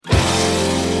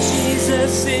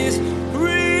Jesus is real.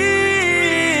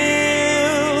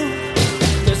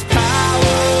 There's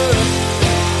power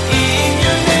in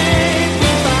your name.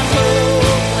 We find hope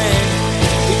when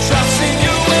we trust in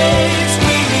your ways.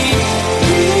 We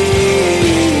believe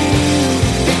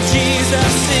that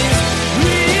Jesus is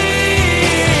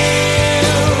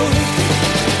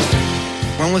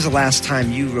real. When was the last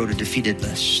time you wrote a defeated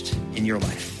list in your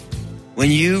life? When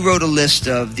you wrote a list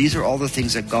of, these are all the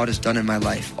things that God has done in my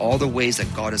life, all the ways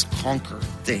that God has conquered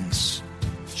things,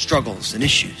 struggles and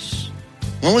issues.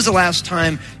 When was the last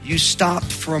time you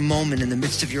stopped for a moment in the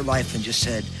midst of your life and just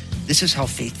said, this is how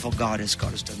faithful God is.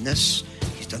 God has done this,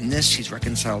 he's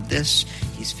reconciled this,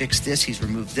 he's fixed this, he's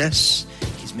removed this,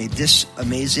 he's made this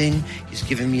amazing, he's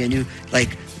given me a new,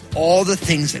 like all the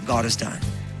things that God has done.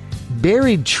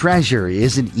 Buried treasure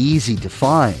isn't easy to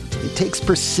find. It takes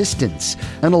persistence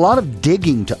and a lot of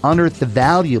digging to unearth the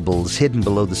valuables hidden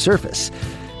below the surface.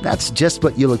 That's just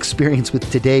what you'll experience with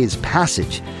today's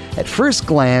passage. At first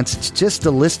glance, it's just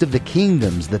a list of the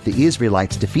kingdoms that the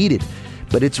Israelites defeated,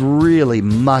 but it's really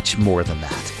much more than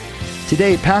that.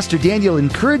 Today, Pastor Daniel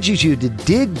encourages you to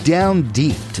dig down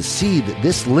deep to see that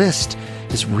this list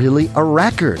is really a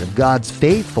record of God's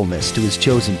faithfulness to his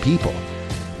chosen people.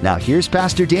 Now here's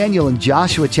Pastor Daniel in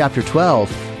Joshua chapter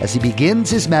 12 as he begins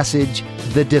his message,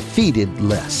 The Defeated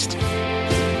List.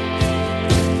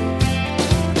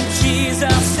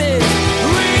 Jesus is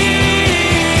real.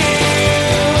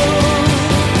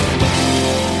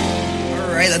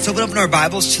 All right, let's open up in our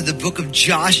Bibles to the book of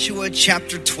Joshua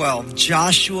chapter 12.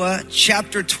 Joshua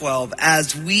chapter 12,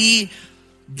 as we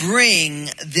bring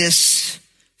this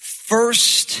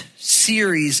first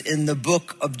series in the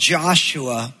book of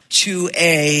Joshua to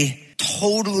a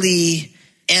totally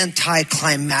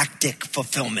anticlimactic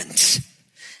fulfillment.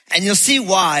 And you'll see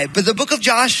why. But the book of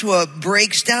Joshua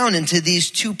breaks down into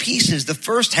these two pieces. The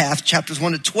first half, chapters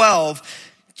 1 to 12,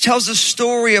 tells the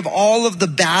story of all of the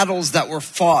battles that were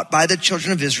fought by the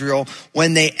children of Israel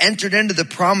when they entered into the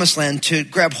promised land to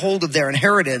grab hold of their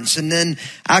inheritance. And then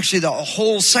actually the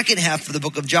whole second half of the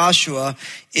book of Joshua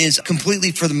is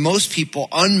completely, for the most people,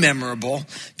 unmemorable,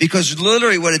 because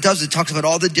literally what it does, it talks about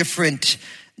all the different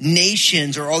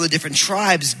nations or all the different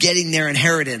tribes getting their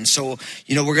inheritance. So,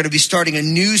 we're going to be starting a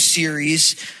new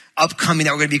series upcoming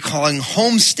that we're going to be calling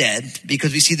Homestead,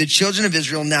 because we see the children of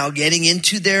Israel now getting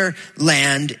into their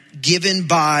land given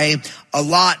by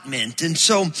allotment. And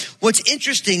so what's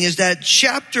interesting is that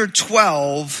chapter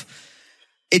 12,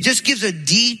 it just gives a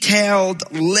detailed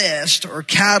list or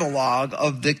catalog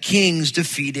of the kings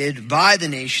defeated by the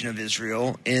nation of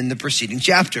Israel in the preceding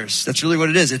chapters. That's really what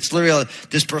it is. It's literally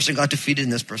this person got defeated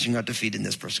and this person got defeated and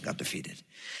this person got defeated.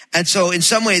 And so in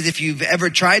some ways, if you've ever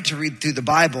tried to read through the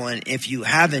Bible, and if you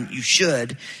haven't, you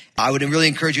should, I would really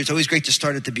encourage you. It's always great to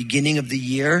start at the beginning of the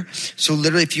year. So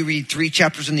literally, if you read 3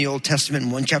 chapters in the Old Testament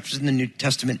and 1 chapter in the New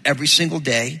Testament every single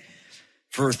day,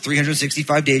 for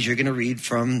 365 days, you're going to read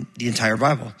from the entire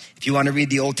Bible. If you want to read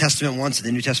the Old Testament once and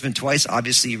the New Testament twice,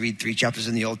 obviously you read 3 chapters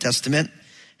in the Old Testament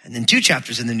and then 2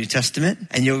 chapters in the New Testament.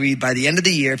 And you'll read by the end of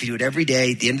the year, if you do it every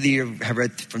day, at the end of the year, have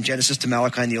read from Genesis to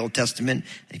Malachi in the Old Testament.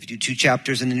 And if you do 2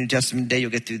 chapters in the New Testament a day,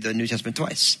 you'll get through the New Testament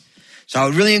twice. So I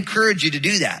would really encourage you to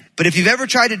do that. But if you've ever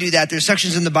tried to do that, there's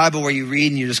sections in the Bible where you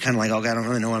read and you're just kind of like, okay, I don't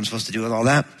really know what I'm supposed to do with all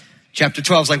that. Chapter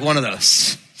 12 is like one of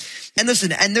those. And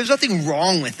listen, and there's nothing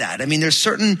wrong with that. I mean, there's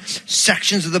certain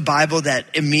sections of the Bible that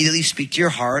immediately speak to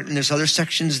your heart. And there's other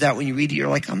sections that when you read it, you're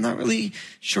like, I'm not really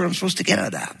sure what I'm supposed to get out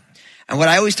of that. And what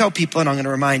I always tell people, and I'm going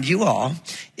to remind you all,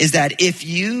 is that if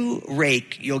you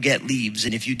rake, you'll get leaves.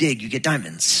 And if you dig, you get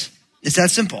diamonds. It's that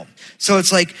simple. So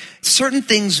it's like certain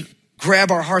things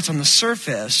grab our hearts on the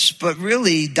surface, but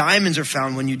really diamonds are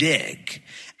found when you dig.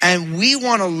 And we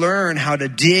want to learn how to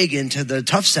dig into the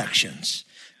tough sections,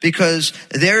 because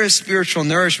there is spiritual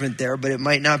nourishment there, but it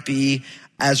might not be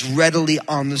as readily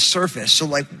on the surface. So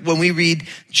like when we read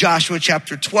Joshua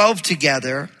chapter 12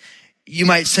 together, you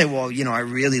might say, well, I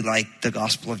really like the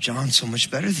Gospel of John so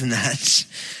much better than that.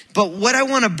 But what I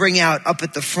want to bring out up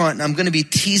at the front, and I'm going to be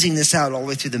teasing this out all the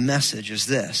way through the message, is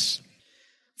this.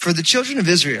 For the children of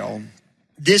Israel,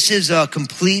 this is a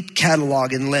complete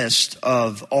catalog and list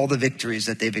of all the victories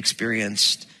that they've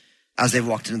experienced as they've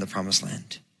walked into the promised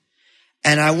land.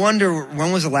 And I wonder,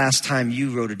 when was the last time you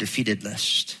wrote a defeated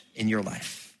list in your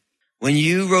life? When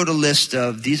you wrote a list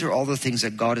of, these are all the things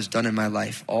that God has done in my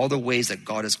life, all the ways that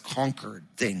God has conquered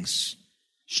things,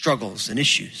 struggles and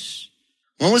issues.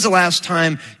 When was the last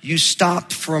time you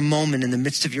stopped for a moment in the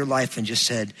midst of your life and just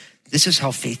said, this is how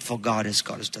faithful God is.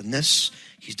 God has done this,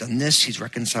 he's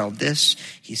reconciled this,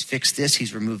 he's fixed this,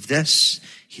 he's removed this,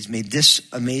 he's made this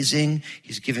amazing,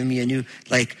 he's given me a new,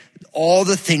 like all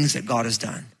the things that God has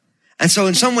done. And so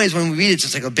in some ways, when we read it, it's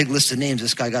just like a big list of names.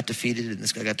 This guy got defeated, and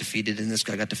this guy got defeated, and this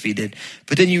guy got defeated.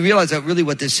 But then you realize that really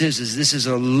what this is this is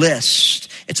a list.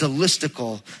 It's a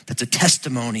listicle that's a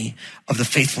testimony of the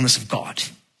faithfulness of God.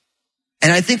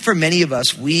 And I think for many of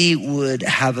us, we would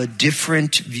have a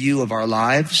different view of our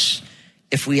lives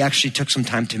if we actually took some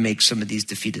time to make some of these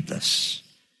defeated lists.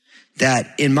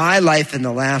 That in my life in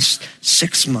the last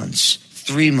 6 months,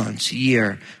 3 months, a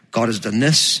year, God has done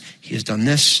this, he has done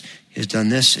this, he has done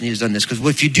this, and he has done this. Because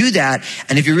if you do that,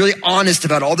 and if you're really honest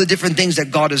about all the different things that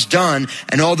God has done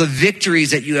and all the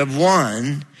victories that you have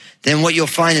won, then what you'll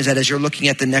find is that as you're looking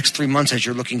at the next 3 months, as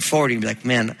you're looking forward, you'll be like,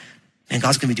 man,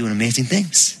 God's going to be doing amazing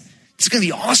things. It's going to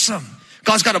be awesome.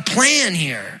 God's got a plan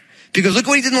here. Because look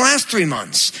what he did in the last 3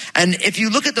 months. And if you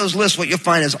look at those lists, what you'll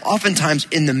find is oftentimes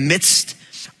in the midst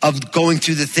of going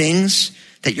through the things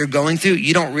that you're going through,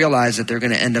 you don't realize that they're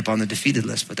going to end up on the defeated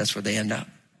list, but that's where they end up.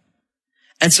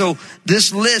 And so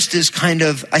this list is kind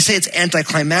of, I say it's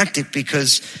anticlimactic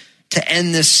because to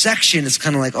end this section, it's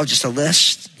kind of like, oh, just a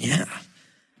list? Yeah.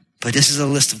 But this is a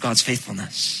list of God's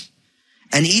faithfulness.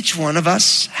 And each one of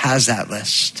us has that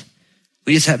list.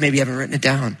 We just maybe haven't written it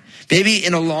down. Maybe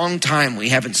in a long time, we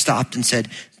haven't stopped and said,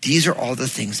 these are all the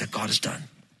things that God has done.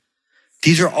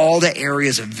 These are all the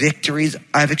areas of victories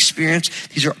I've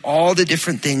experienced. These are all the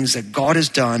different things that God has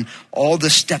done, all the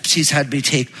steps he's had me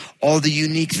take, all the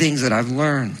unique things that I've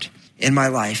learned in my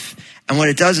life. And what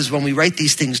it does is when we write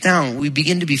these things down, we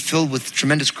begin to be filled with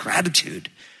tremendous gratitude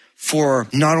for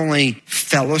not only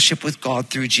fellowship with God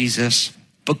through Jesus,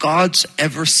 but God's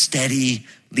ever steady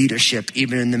leadership,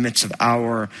 even in the midst of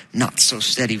our not so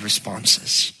steady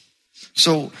responses.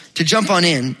 So to jump on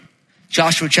in,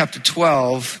 Joshua chapter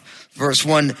 12, verse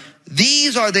 1,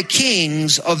 these are the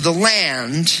kings of the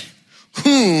land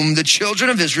whom the children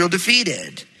of Israel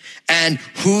defeated and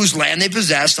whose land they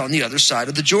possessed on the other side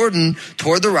of the Jordan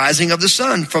toward the rising of the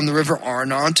sun from the river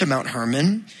Arnon to Mount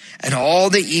Hermon and all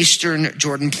the eastern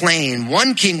Jordan plain.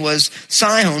 One king was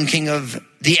Sihon, king of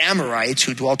the Amorites,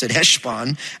 who dwelt at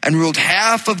Heshbon and ruled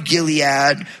half of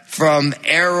Gilead from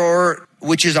Aror,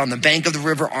 which is on the bank of the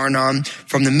river Arnon,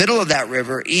 from the middle of that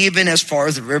river, even as far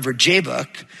as the river Jabbok,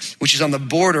 which is on the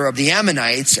border of the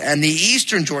Ammonites, and the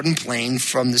eastern Jordan plain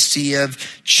from the Sea of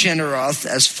Chinneroth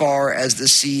as far as the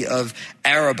Sea of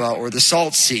Arabah, or the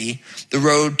Salt Sea, the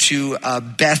road to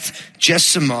Beth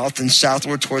Jesimoth, and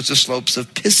southward towards the slopes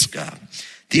of Pisgah.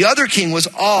 The other king was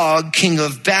Og, king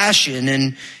of Bashan,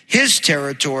 and his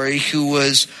territory, who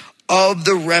was of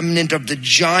the remnant of the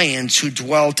giants who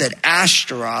dwelt at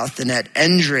Ashtaroth and at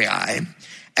Endrei,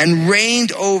 and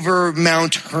reigned over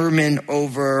Mount Hermon,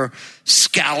 over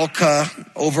Scalca,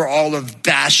 over all of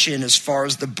Bashan as far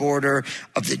as the border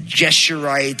of the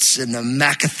Geshurites and the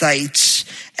Maccathites,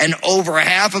 and over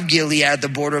half of Gilead, the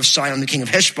border of Sihon, the king of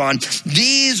Heshbon.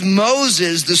 These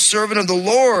Moses, the servant of the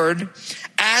Lord,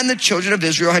 and the children of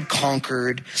Israel had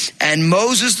conquered, and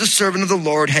Moses, the servant of the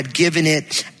Lord, had given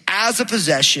it as a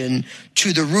possession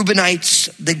to the Reubenites,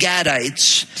 the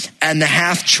Gadites, and the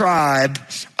half tribe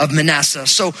of Manasseh.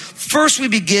 So first we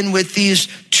begin with these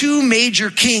two major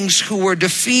kings who were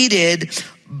defeated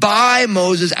by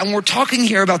Moses. And we're talking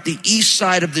here about the east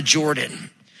side of the Jordan,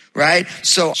 right?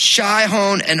 So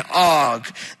Sihon and Og.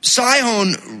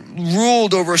 Sihon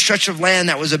ruled over a stretch of land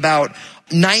that was about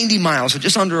 90 miles, so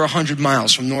just under 100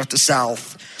 miles from north to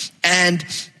south. And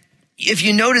if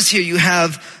you notice here, you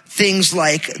have things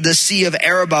like the Sea of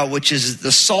Arabah, which is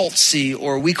the Salt Sea,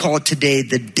 or we call it today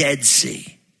the Dead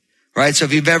Sea, right? So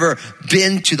if you've ever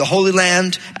been to the Holy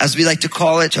Land, as we like to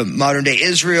call it, to modern day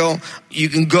Israel, you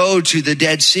can go to the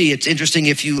Dead Sea. It's interesting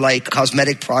if you like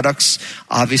cosmetic products.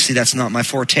 Obviously, that's not my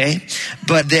forte.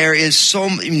 But there is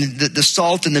the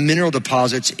salt and the mineral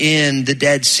deposits in the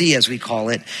Dead Sea, as we call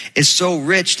it, is so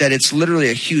rich that it's literally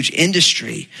a huge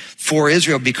industry for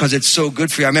Israel because it's so good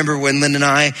for you. I remember when Lynn and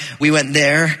I, we went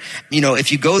there. You know,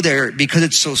 if you go there, because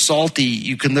it's so salty,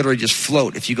 you can literally just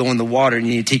float. If you go in the water and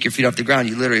you take your feet off the ground,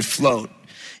 you literally float.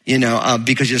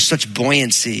 Because there's such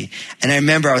buoyancy. And I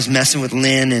remember I was messing with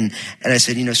Lynn and I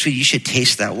said, sweetie, you should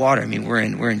taste that water. I mean, we're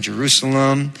in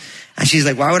Jerusalem. And she's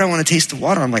like, why would I want to taste the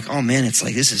water? I'm like, oh man, it's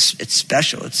it's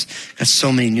special. It's got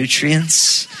so many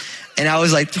nutrients. And I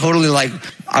was like,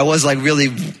 I was really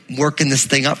working this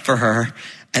thing up for her.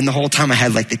 And the whole time I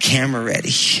had the camera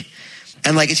ready.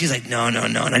 And she's like, no. And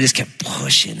I just kept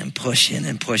pushing and pushing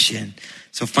and pushing.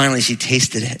 So finally she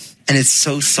tasted it. And it's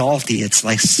so salty. It's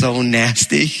so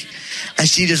nasty. And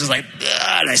she just was like,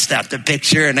 ugh, and I snapped a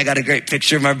picture and I got a great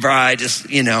picture of my bride,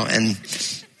 and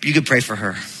you could pray for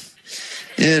her,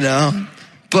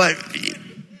 But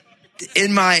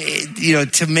in my,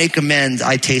 to make amends,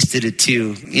 I tasted it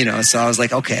too, so I was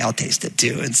like, okay, I'll taste it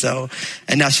too.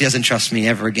 And now she doesn't trust me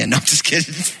ever again. No, I'm just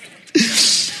kidding.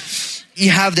 You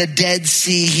have the Dead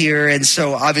Sea here. And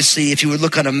so obviously if you would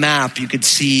look on a map, you could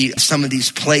see some of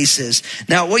these places.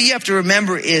 Now, what you have to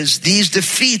remember is these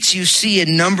defeats you see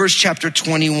in Numbers chapter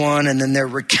 21, and then they're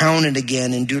recounted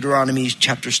again in Deuteronomy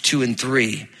chapters 2 and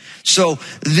 3. So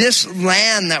this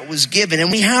land that was given,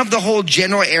 and we have the whole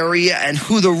general area and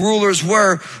who the rulers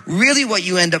were, really what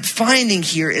you end up finding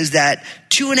here is that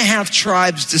 2.5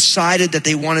 tribes decided that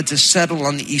they wanted to settle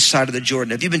on the east side of the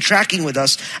Jordan. If you've been tracking with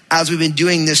us as we've been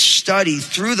doing this study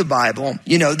through the Bible,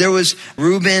 there was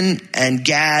Reuben and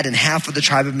Gad and half of the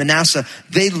tribe of Manasseh.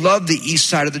 They loved the east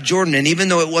side of the Jordan. And even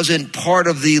though it wasn't part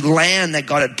of the land that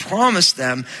God had promised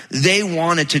them, they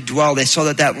wanted to dwell. They saw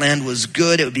that that land was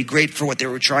good. It would be great for what they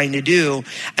were trying to do.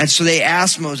 And so they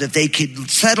asked Moses if they could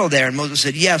settle there. And Moses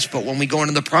said, yes, but when we go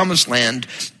into the promised land,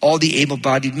 all the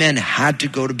able-bodied men had to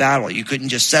go to battle. You couldn't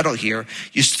just settle here.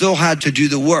 You still had to do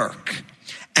the work.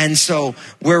 And so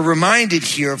we're reminded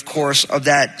here, of course, of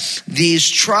that these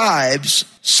tribes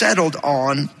settled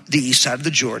on the east side of the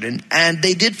Jordan, and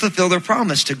they did fulfill their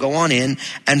promise to go on in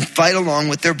and fight along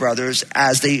with their brothers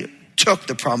as they took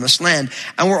the promised land.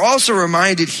 And we're also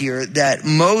reminded here that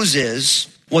Moses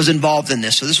was involved in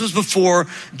this. So this was before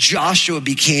Joshua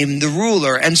became the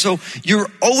ruler. And so you're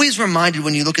always reminded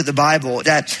when you look at the Bible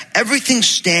that everything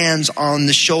stands on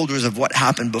the shoulders of what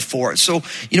happened before. So,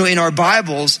 in our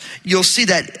Bibles, you'll see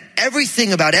that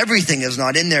everything about everything is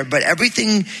not in there, but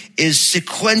everything is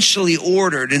sequentially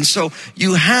ordered. And so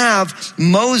you have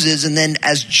Moses, and then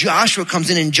as Joshua comes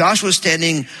in, and Joshua's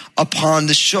standing upon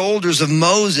the shoulders of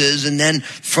Moses, and then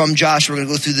from Joshua, we're going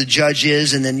to go through the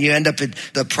judges, and then you end up at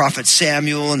the prophet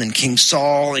Samuel, and then King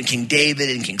Saul, and King David,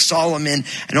 and King Solomon,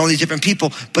 and all these different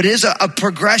people. But it is a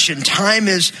progression. Time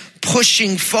is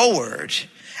pushing forward.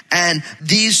 And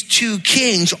these two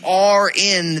kings are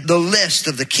in the list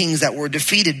of the kings that were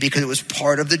defeated because it was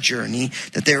part of the journey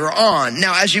that they were on.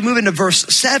 Now, as you move into verse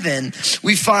 7,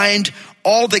 we find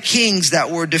all the kings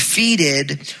that were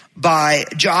defeated by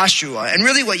Joshua. And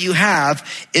really what you have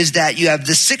is that you have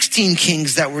the 16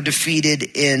 kings that were defeated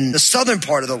in the southern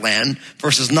part of the land,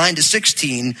 verses 9 to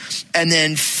 16, and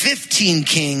then 15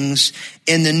 kings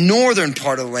in the northern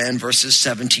part of the land, verses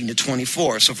 17 to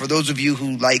 24. So for those of you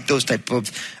who like those type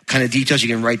of kind of details, you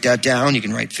can write that down. You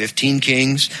can write 15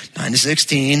 kings, 9 to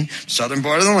 16, southern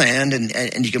part of the land,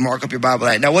 and you can mark up your Bible.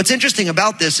 Now, what's interesting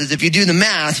about this is if you do the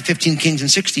math, 15 kings and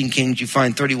 16 kings, you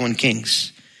find 31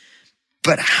 kings.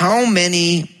 But how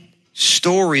many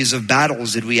stories of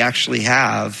battles did we actually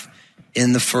have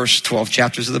in the first 12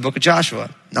 chapters of the book of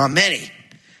Joshua? Not many.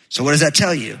 So what does that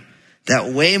tell you?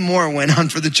 That way more went on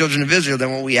for the children of Israel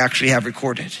than what we actually have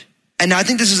recorded. And I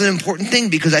think this is an important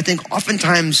thing because I think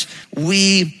oftentimes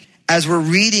we, as we're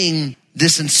reading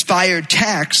this inspired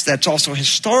text that's also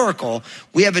historical,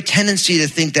 we have a tendency to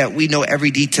think that we know every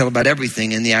detail about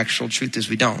everything, and the actual truth is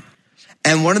we don't.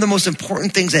 And one of the most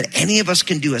important things that any of us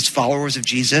can do as followers of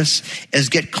Jesus is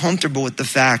get comfortable with the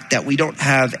fact that we don't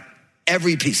have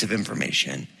every piece of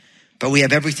information, but we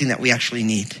have everything that we actually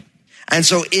need. And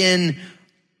so in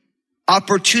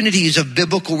opportunities of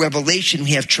biblical revelation,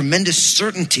 we have tremendous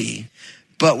certainty,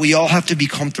 but we all have to be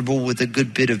comfortable with a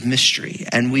good bit of mystery.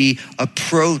 And we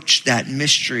approach that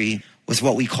mystery with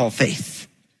what we call faith.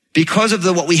 Because of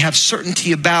what we have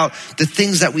certainty about, the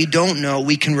things that we don't know,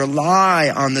 we can rely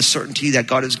on the certainty that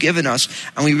God has given us.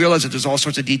 And we realize that there's all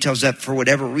sorts of details that for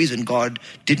whatever reason, God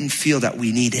didn't feel that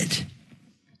we needed.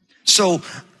 So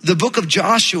the book of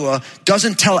Joshua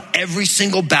doesn't tell every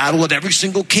single battle of every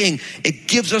single king. It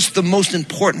gives us the most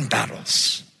important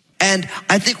battles. And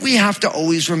I think we have to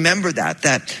always remember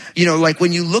that, like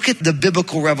when you look at the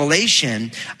biblical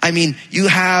revelation, you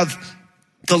have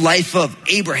the life of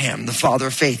Abraham, the father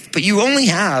of faith. But you only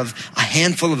have a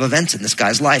handful of events in this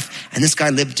guy's life. And this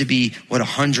guy lived to be,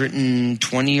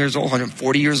 120 years old,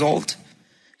 140 years old?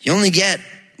 You only get,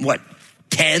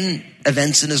 10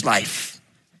 events in his life.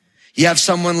 You have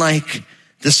someone like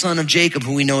the son of Jacob,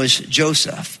 who we know as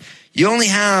Joseph. You only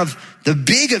have the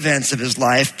big events of his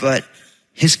life, but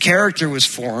his character was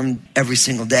formed every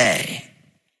single day.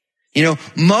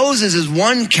 Moses is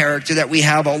one character that we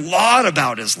have a lot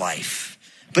about his life.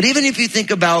 But even if you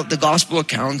think about the gospel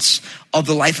accounts of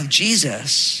the life of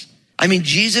Jesus,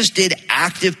 Jesus did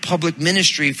active public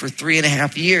ministry for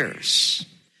 3.5 years.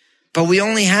 But we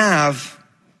only have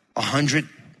 100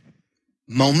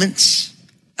 moments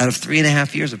out of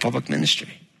 3.5 years of public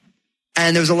ministry.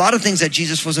 And there was a lot of things that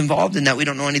Jesus was involved in that we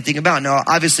don't know anything about. Now,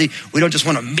 obviously, we don't just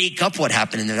want to make up what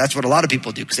happened in there. That's what a lot of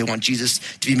people do because they want Jesus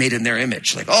to be made in their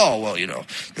image. Like, oh, well,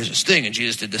 there's this thing and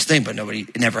Jesus did this thing, but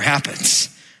it never happens,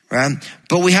 right?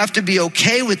 But we have to be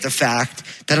okay with the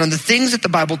fact that on the things that the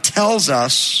Bible tells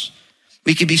us,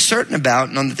 we can be certain about,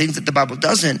 and on the things that the Bible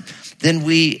doesn't, then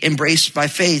we embrace by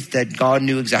faith that God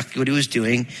knew exactly what he was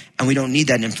doing, and we don't need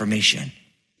that information.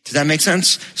 Does that make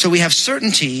sense? So we have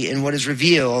certainty in what is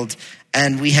revealed,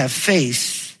 and we have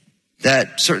faith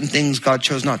that certain things God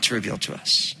chose not to reveal to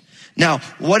us. Now,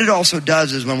 what it also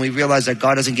does is when we realize that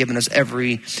God hasn't given us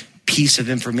every piece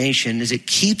of information, is it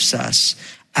keeps us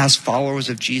as followers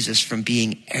of Jesus from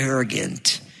being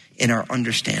arrogant in our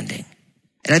understanding.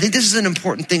 And I think this is an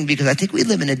important thing because I think we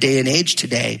live in a day and age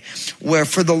today where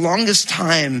for the longest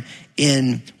time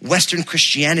in Western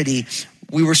Christianity,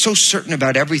 we were so certain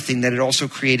about everything that it also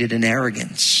created an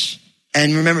arrogance.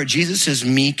 And remember, Jesus is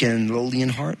meek and lowly in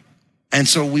heart. And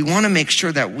so we want to make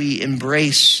sure that we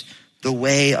embrace the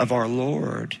way of our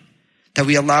Lord, that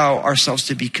we allow ourselves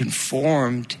to be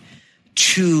conformed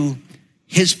to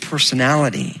his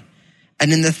personality.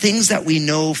 And in the things that we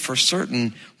know for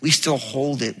certain, we still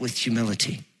hold it with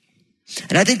humility.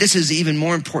 And I think this is even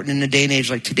more important in a day and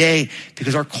age like today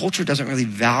because our culture doesn't really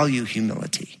value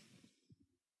humility.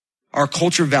 Our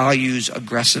culture values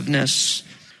aggressiveness,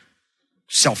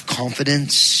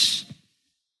 self-confidence,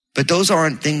 but those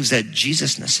aren't things that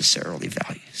Jesus necessarily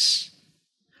values.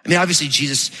 I mean, obviously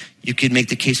Jesus, you could make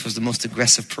the case, was the most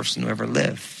aggressive person who ever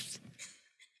lived.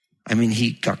 I mean,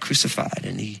 he got crucified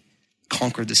and he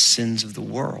conquered the sins of the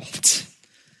world.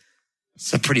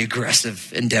 It's a pretty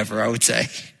aggressive endeavor, I would say.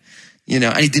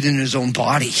 And he did it in his own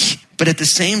body. But at the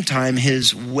same time,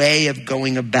 his way of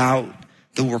going about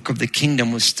the work of the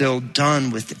kingdom was still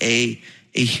done with a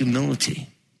humility.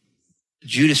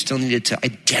 Judas still needed to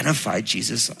identify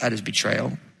Jesus at his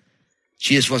betrayal.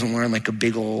 Jesus wasn't wearing like a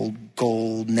big old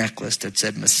gold necklace that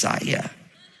said Messiah,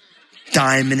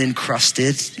 diamond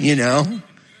encrusted,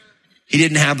 He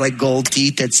didn't have like gold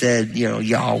teeth that said,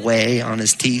 Yahweh on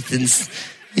his teeth. And,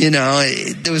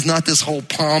 there was not this whole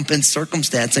pomp and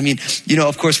circumstance. I mean,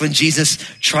 of course, when Jesus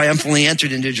triumphantly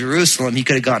entered into Jerusalem, he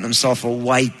could have gotten himself a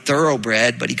white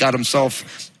thoroughbred, but he got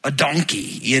himself a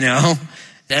donkey,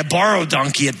 a borrowed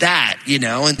donkey at that,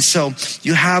 And so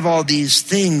you have all these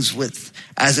things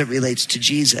as it relates to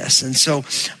Jesus. And so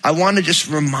I want to just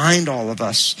remind all of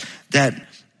us that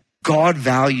God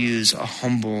values a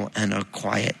humble and a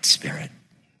quiet spirit.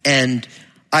 And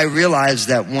I realize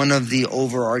that one of the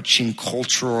overarching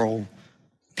cultural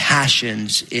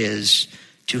passions is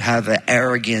to have an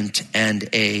arrogant and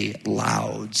a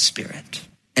loud spirit.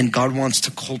 And God wants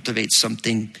to cultivate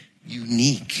something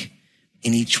unique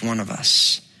in each one of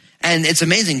us. And it's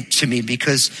amazing to me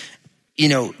because,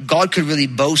 God could really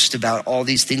boast about all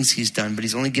these things he's done, but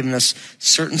he's only given us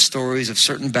certain stories of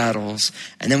certain battles.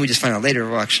 And then we just find out later,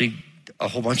 well, actually a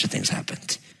whole bunch of things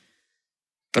happened.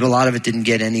 But a lot of it didn't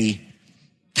get any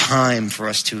time for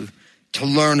us to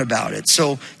learn about it.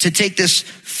 So to take this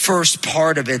first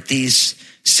part of it, these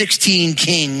 16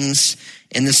 kings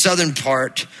in the southern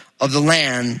part of the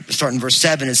land, starting in verse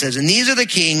 7, it says, "And these are the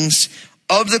kings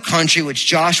of the country which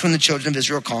Joshua and the children of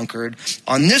Israel conquered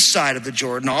on this side of the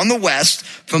Jordan, on the west,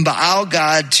 from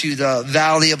Baal-Gad to the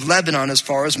valley of Lebanon as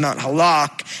far as Mount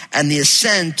Halak, and the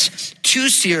ascent to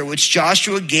Seir, which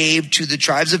Joshua gave to the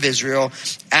tribes of Israel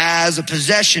as a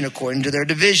possession according to their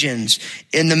divisions.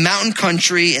 In the mountain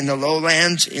country, in the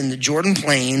lowlands, in the Jordan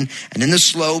plain, and in the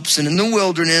slopes, and in the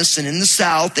wilderness, and in the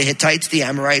south, the Hittites, the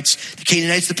Amorites, the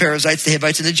Canaanites, the Perizzites, the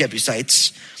Hivites, and the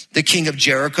Jebusites. The king of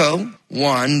Jericho,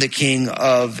 1. The king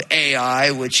of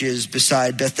Ai, which is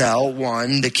beside Bethel,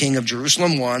 1. The king of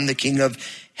Jerusalem, 1. The king of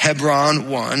Hebron,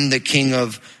 1. The king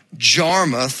of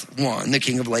Jarmuth, 1. The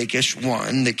king of Lachish,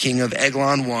 1. The king of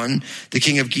Eglon, 1. The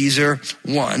king of Gezer,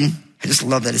 1. I just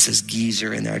love that it says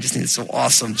Gezer in there. I just think it's so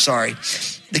awesome. Sorry.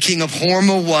 The king of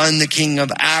Hormah, 1. The king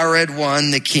of Arad,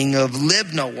 1. The king of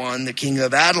Libnah, 1. The king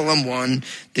of Adullam, 1.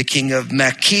 The king of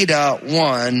Makkedah,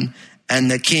 1. And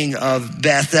the king of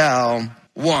Bethel,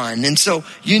 1. And so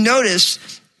you notice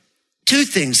two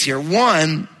things here.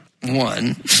 One.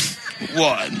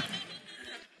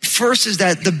 First is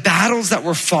that the battles that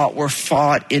were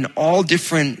fought in all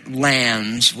different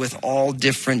lands with all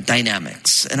different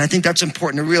dynamics. And I think that's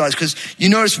important to realize because you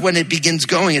notice when it begins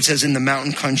going, it says in the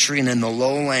mountain country and in the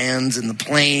lowlands and the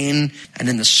plain and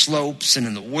in the slopes and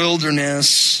in the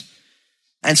wilderness.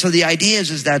 And so the idea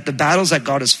is that the battles that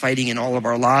God is fighting in all of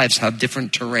our lives have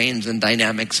different terrains and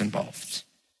dynamics involved.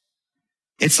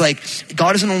 It's like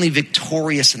God isn't only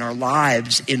victorious in our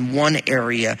lives in one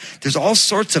area. There's all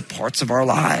sorts of parts of our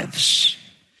lives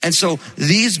And so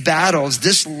these battles,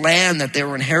 this land that they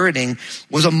were inheriting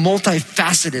was a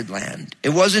multifaceted land. It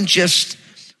wasn't just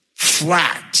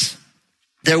flat.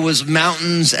 There was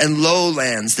mountains and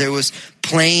lowlands. There was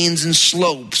plains and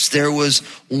slopes. There was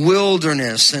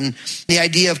wilderness. And the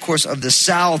idea, of course, of the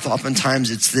South, oftentimes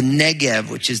it's the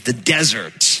Negev, which is the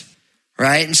desert,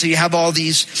 right? And so you have all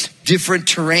these different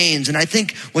terrains. And I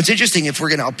think what's interesting, if we're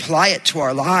going to apply it to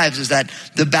our lives, is that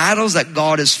the battles that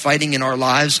God is fighting in our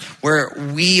lives, where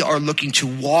we are looking to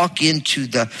walk into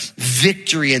the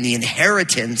victory and the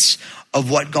inheritance of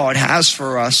what God has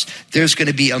for us, there's going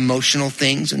to be emotional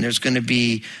things, and there's going to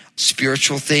be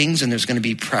spiritual things, and there's going to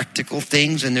be practical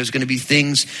things, and there's going to be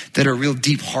things that are real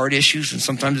deep heart issues, and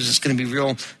sometimes it's just going to be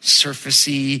real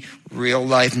surfacey, real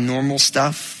life, normal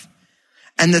stuff.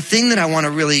 And the thing that I want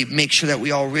to really make sure that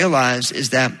we all realize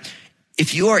is that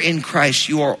if you are in Christ,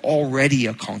 you are already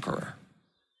a conqueror.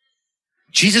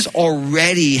 Jesus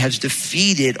already has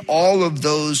defeated all of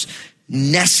those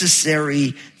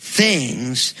necessary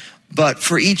things. But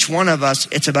for each one of us,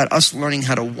 it's about us learning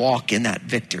how to walk in that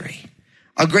victory.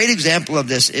 A great example of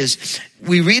this is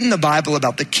we read in the Bible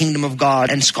about the kingdom of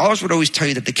God, and scholars would always tell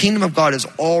you that the kingdom of God is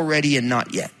already and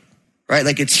not yet, right?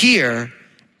 Like it's here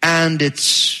and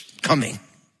it's coming,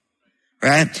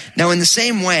 right? Now, in the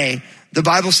same way, the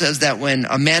Bible says that when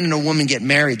a man and a woman get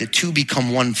married, the two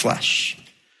become one flesh.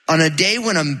 On a day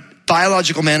when a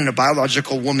biological man and a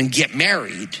biological woman get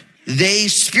married, they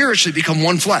spiritually become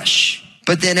one flesh.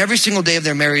 But then every single day of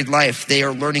their married life, they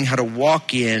are learning how to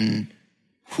walk in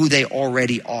who they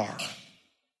already are.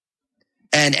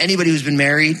 And anybody who's been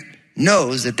married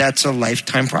knows that that's a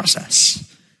lifetime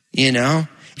process. You know,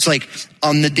 it's like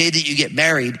on the day that you get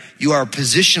married, you are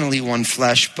positionally one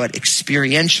flesh, but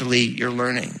experientially you're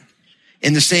learning.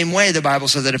 In the same way, the Bible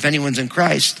says that if anyone's in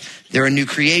Christ, they're a new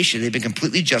creation. They've been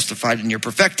completely justified and you're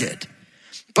perfected.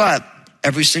 But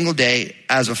every single day,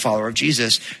 as a follower of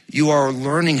Jesus, you are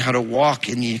learning how to walk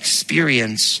in the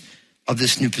experience of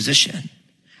this new position.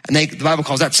 And the Bible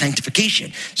calls that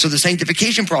sanctification. So the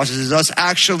sanctification process is us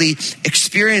actually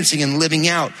experiencing and living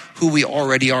out who we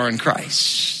already are in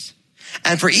Christ.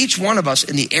 And for each one of us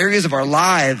in the areas of our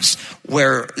lives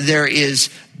where there is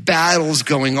battles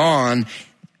going on,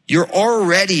 you're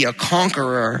already a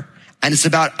conqueror. And it's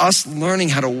about us learning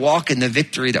how to walk in the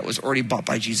victory that was already bought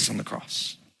by Jesus on the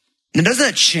cross. Now, doesn't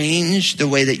that change the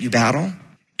way that you battle?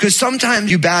 Because sometimes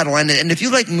you battle, and if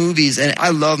you like movies, and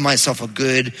I love myself a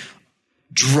good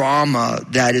drama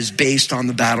that is based on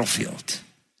the battlefield,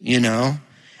 you know?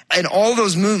 In all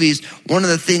those movies, one of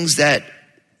the things that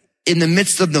in the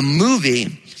midst of the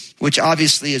movie, which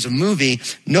obviously is a movie,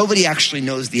 nobody actually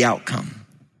knows the outcome.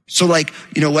 So like,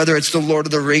 you know, whether it's the Lord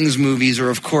of the Rings movies or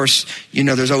of course, you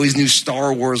know, there's always new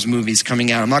Star Wars movies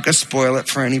coming out. I'm not going to spoil it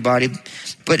for anybody,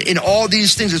 but in all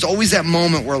these things, there's always that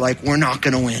moment where like, we're not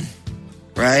going to win,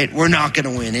 right? We're not going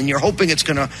to win. And you're hoping it's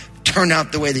going to turn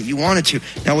out the way that you want it to.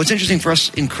 Now, what's interesting for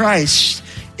us in Christ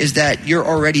is that you're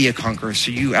already a conqueror.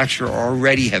 So you actually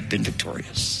already have been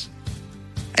victorious.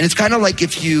 And it's kind of like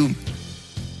if you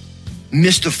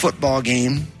missed a football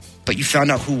game, but you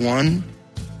found out who won,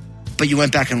 but you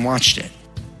went back and watched it.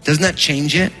 Doesn't that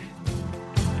change it?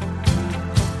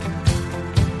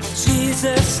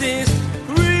 Jesus is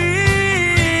real.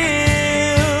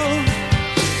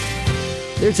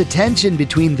 There's a tension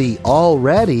between the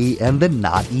already and the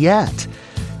not yet.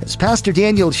 As Pastor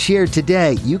Daniel shared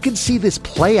today, you can see this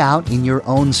play out in your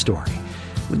own story.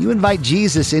 When you invite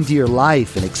Jesus into your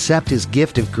life and accept his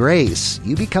gift of grace,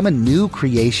 you become a new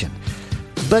creation.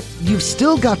 But you've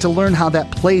still got to learn how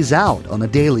that plays out on a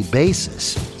daily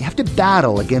basis. You have to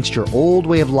battle against your old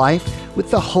way of life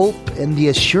with the hope and the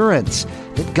assurance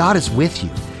that God is with you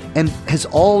and has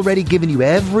already given you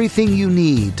everything you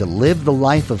need to live the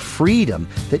life of freedom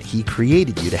that he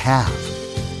created you to have.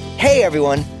 Hey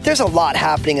everyone, there's a lot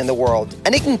happening in the world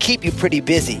and it can keep you pretty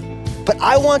busy. But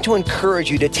I want to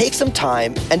encourage you to take some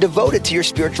time and devote it to your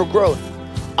spiritual growth.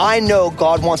 I know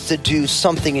God wants to do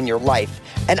something in your life,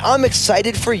 and I'm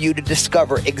excited for you to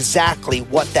discover exactly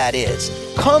what that is.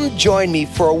 Come join me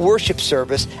for a worship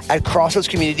service at Crossroads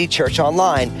Community Church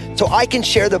online so I can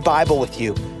share the Bible with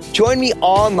you. Join me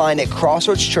online at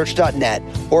crossroadschurch.net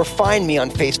or find me on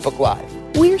Facebook Live.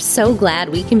 We're so glad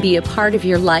we can be a part of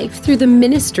your life through the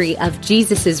ministry of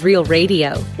Jesus is Real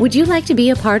Radio. Would you like to be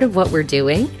a part of what we're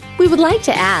doing? We would like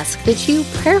to ask that you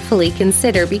prayerfully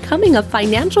consider becoming a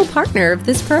financial partner of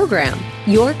this program.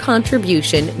 Your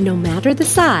contribution, no matter the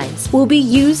size, will be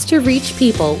used to reach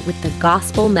people with the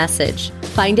gospel message.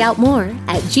 Find out more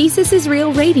at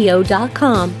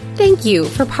JesusIsRealRadio.com. Thank you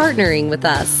for partnering with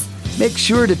us. Make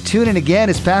sure to tune in again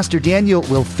as Pastor Daniel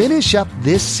will finish up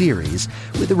this series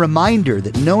with a reminder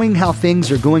that knowing how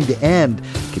things are going to end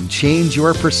can change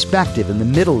your perspective in the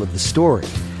middle of the story.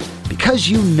 Because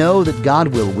you know that God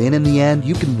will win in the end,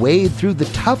 you can wade through the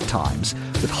tough times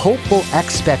with hopeful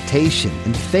expectation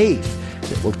and faith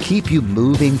that will keep you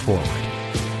moving forward.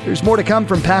 There's more to come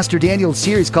from Pastor Daniel's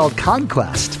series called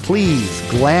Conquest. Please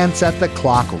glance at the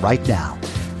clock right now.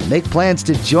 Make plans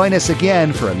to join us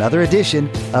again for another edition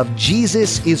of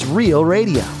Jesus is Real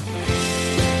Radio.